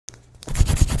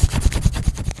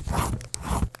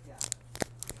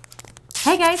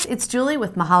Hey guys, it's Julie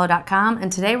with mahalodotcom,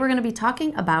 and today we're going to be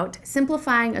talking about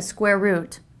simplifying a square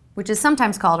root, which is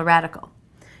sometimes called a radical.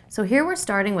 So here we're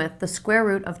starting with the square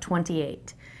root of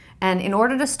 28. And in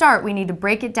order to start, we need to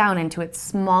break it down into its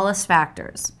smallest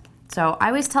factors. So I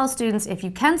always tell students, if you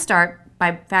can start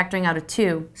by factoring out a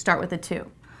 2, start with a 2.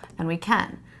 And we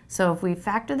can. So if we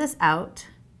factor this out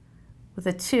with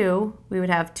a 2, we would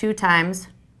have 2 times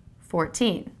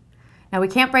 14. Now we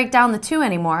can't break down the 2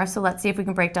 anymore, so let's see if we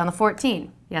can break down the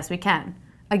 14. Yes, we can.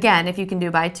 Again, if you can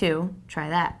do by 2, try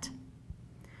that.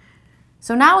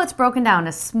 So now it's broken down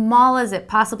as small as it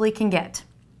possibly can get.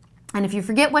 And if you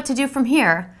forget what to do from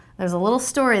here, there's a little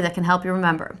story that can help you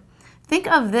remember. Think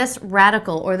of this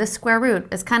radical or this square root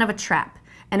as kind of a trap.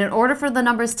 And in order for the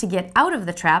numbers to get out of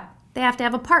the trap, they have to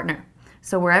have a partner.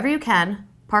 So wherever you can,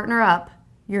 partner up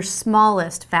your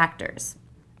smallest factors.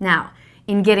 Now,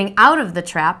 in getting out of the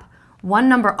trap, one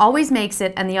number always makes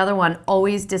it and the other one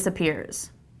always disappears.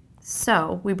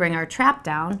 So we bring our trap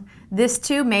down. This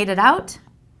 2 made it out,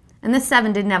 and this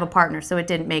 7 didn't have a partner, so it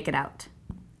didn't make it out.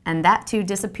 And that 2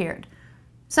 disappeared.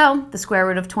 So the square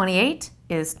root of 28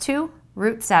 is 2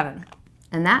 root 7.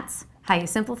 And that's how you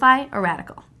simplify a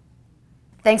radical.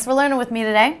 Thanks for learning with me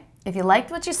today. If you liked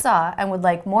what you saw and would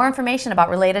like more information about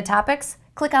related topics,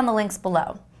 click on the links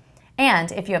below.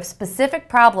 And if you have specific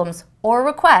problems or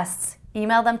requests,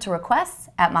 email them to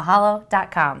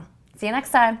requests@mahalodotcom. See you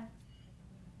next time.